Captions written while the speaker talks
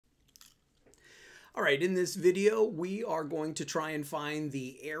All right, in this video, we are going to try and find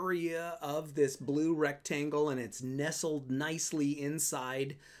the area of this blue rectangle, and it's nestled nicely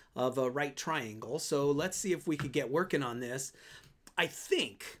inside of a right triangle. So let's see if we could get working on this. I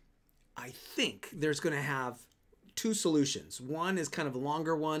think there's going to have two solutions. One is kind of a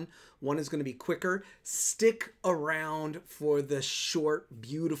longer one. One is going to be quicker. Stick around for the short,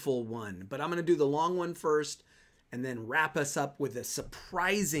 beautiful one. But I'm going to do the long one first, and then wrap us up with a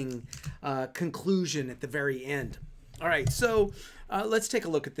surprising conclusion at the very end. All right, so let's take a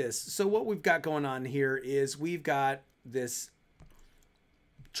look at this. So what we've got going on here is we've got this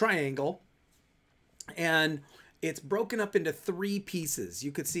triangle, and it's broken up into three pieces.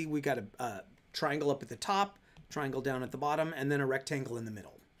 You could see we got a triangle up at the top, triangle down at the bottom, and then a rectangle in the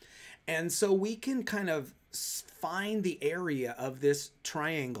middle. And so we can kind of find the area of this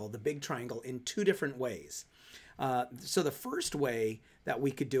triangle, the big triangle, in two different ways. So the first way that we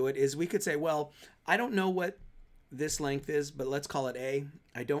could do it is we could say, well, I don't know what this length is, but let's call it A.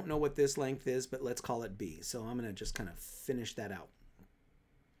 I don't know what this length is, but let's call it B. So I'm going to just kind of finish that out.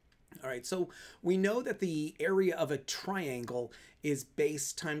 All right, so we know that the area of a triangle is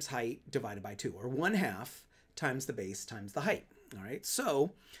base times height divided by 2, or 1/2 times the base times the height. All right,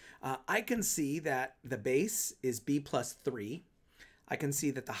 so I can see that the base is B plus 3. I can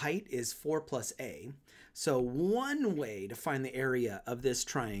see that the height is 4 plus A. So one way to find the area of this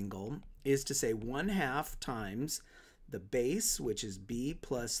triangle is to say 1/2 times the base, which is B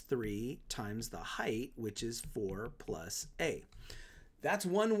plus 3, times the height, which is 4 plus A. That's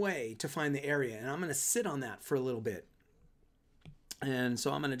one way to find the area, and I'm going to sit on that for a little bit. And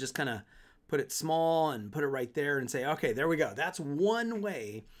so I'm going to just kind of put it small and put it right there and say, okay, there we go. That's one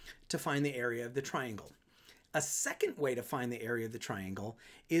way to find the area of the triangle. A second way to find the area of the triangle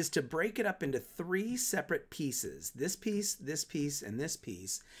is to break it up into three separate pieces, this piece, and this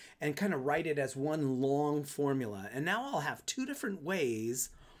piece, and kind of write it as one long formula. And now I'll have two different ways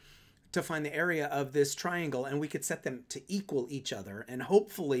to find the area of this triangle, and we could set them to equal each other, and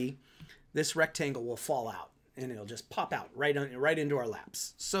hopefully this rectangle will fall out and it'll just pop out right into our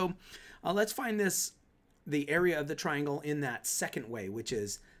laps. So let's find the area of the triangle in that second way, which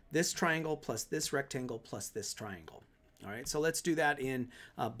is this triangle plus this rectangle plus this triangle. All right, so let's do that in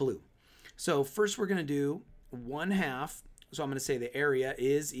blue. So first we're going to do 1/2. So I'm going to say the area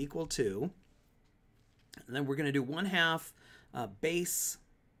is equal to, and then we're going to do 1/2 base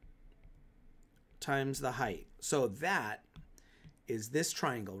times the height. So that is this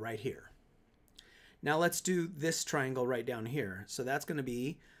triangle right here. Now let's do this triangle right down here. So that's going to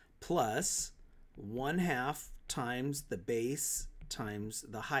be plus 1/2 times the base times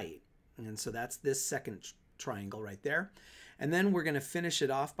the height. And so that's this second triangle right there. And then we're going to finish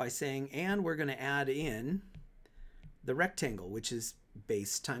it off by saying, and we're going to add in the rectangle, which is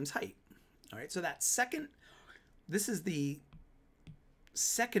base times height. All right, so this is the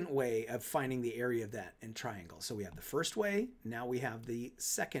second way of finding the area of that in triangle. So we have the first way, now we have the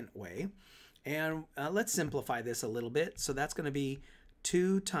second way. And let's simplify this a little bit. So that's going to be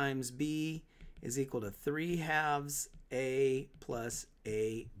 2 times B is equal to 3/2 A plus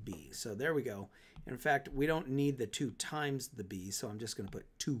AB. So there we go. In fact, we don't need the 2 times the B, so I'm just going to put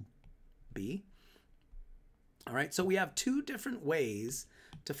 2B. All right, so we have two different ways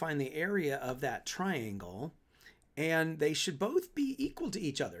to find the area of that triangle, and they should both be equal to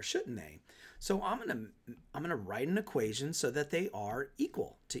each other, shouldn't they? So I'm gonna write an equation so that they are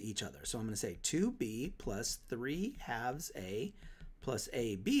equal to each other. So I'm going to say 2B plus 3/2 A plus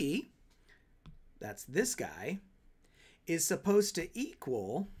AB, that's this guy, is supposed to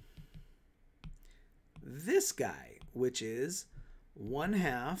equal this guy, which is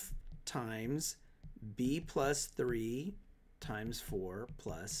 1/2 times B plus 3 times 4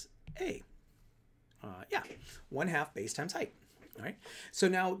 plus A. Yeah, 1/2 base times height. All right. So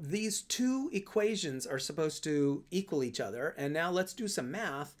now these two equations are supposed to equal each other. And now let's do some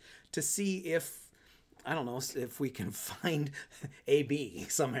math to see if, I don't know, if we can find AB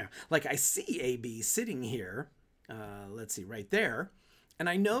somewhere. Like I see AB sitting here. Let's see, right there. And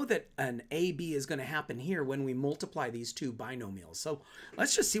I know that an AB is going to happen here when we multiply these two binomials. So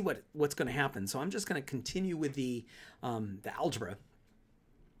let's just see what's going to happen. So I'm just going to continue with the algebra.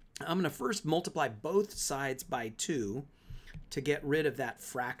 I'm going to first multiply both sides by 2 to get rid of that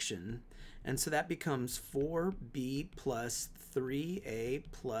fraction. And so that becomes 4B plus 3A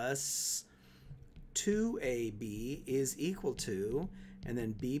plus 2AB is equal to, and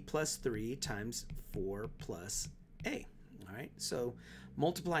then B plus 3 times 4 plus A. All right, so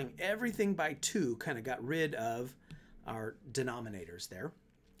multiplying everything by 2 kind of got rid of our denominators there.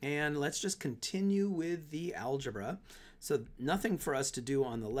 And let's just continue with the algebra. So nothing for us to do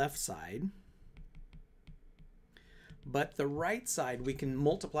on the left side. but the right side, we can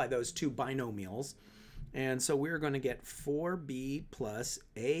multiply those two binomials. And so we're going to get 4b plus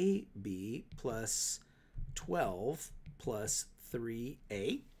ab plus 12 plus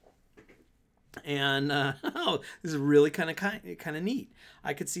 3a. And oh, this is really kind of neat.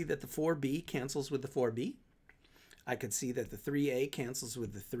 I could see that the 4b cancels with the 4b. I could see that the 3a cancels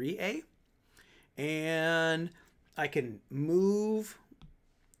with the 3a. And I can move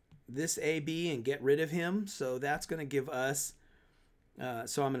this AB and get rid of him. So that's going to give us,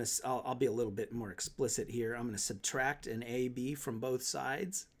 so I'll be a little bit more explicit here. I'm going to subtract an AB from both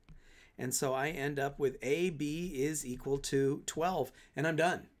sides. And so I end up with AB is equal to 12, and I'm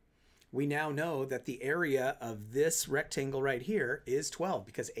done. We now know that the area of this rectangle right here is 12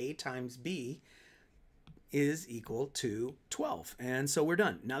 because A times B is equal to 12. And so we're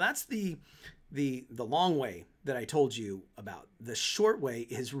done. Now that's the long way that I told you about. The short way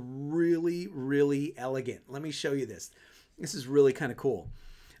is really, really elegant. Let me show you this. This is really kind of cool.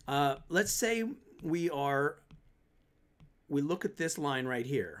 Let's say we look at this line right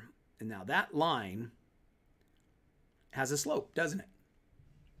here. And now that line has a slope, doesn't it?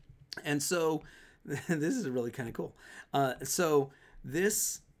 And so this is really kind of cool. So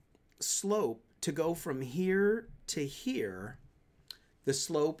this slope, to go from here to here, the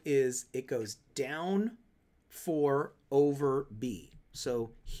slope is, it goes down 4 over b.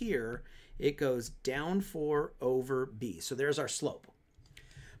 So here it goes down 4 over b. So there's our slope.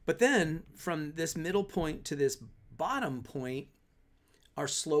 But then from this middle point to this bottom point, our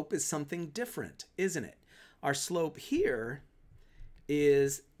slope is something different, isn't it? Our slope here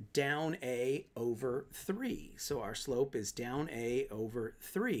is down a over 3. So our slope is down a over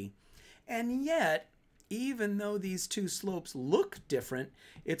 3. And yet, even though these two slopes look different,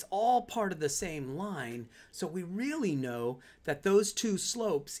 it's all part of the same line. So we really know that those two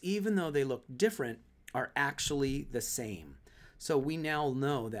slopes, even though they look different, are actually the same. So we now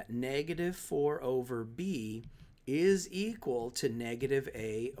know that negative 4 over b is equal to negative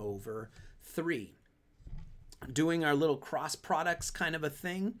a over 3. Doing our little cross products kind of a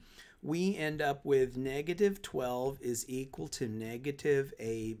thing, we end up with negative 12 is equal to negative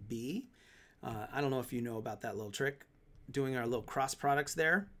ab. I don't know if you know about that little trick, doing our little cross products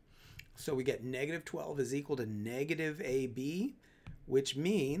there. So we get negative 12 is equal to negative ab, which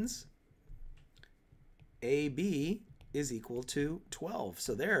means ab is equal to 12.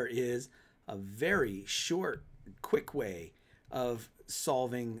 So there is a very short, quick way of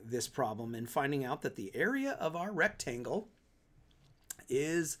solving this problem and finding out that the area of our rectangle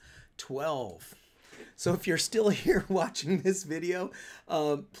is 12. So if you're still here watching this video,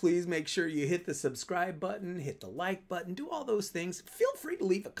 please make sure you hit the subscribe button, hit the like button, do all those things. Feel free to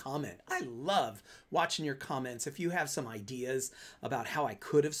leave a comment. I love watching your comments. If you have some ideas about how I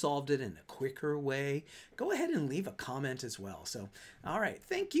could have solved it in a quicker way, go ahead and leave a comment as well. So, all right,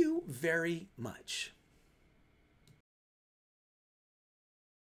 thank you very much.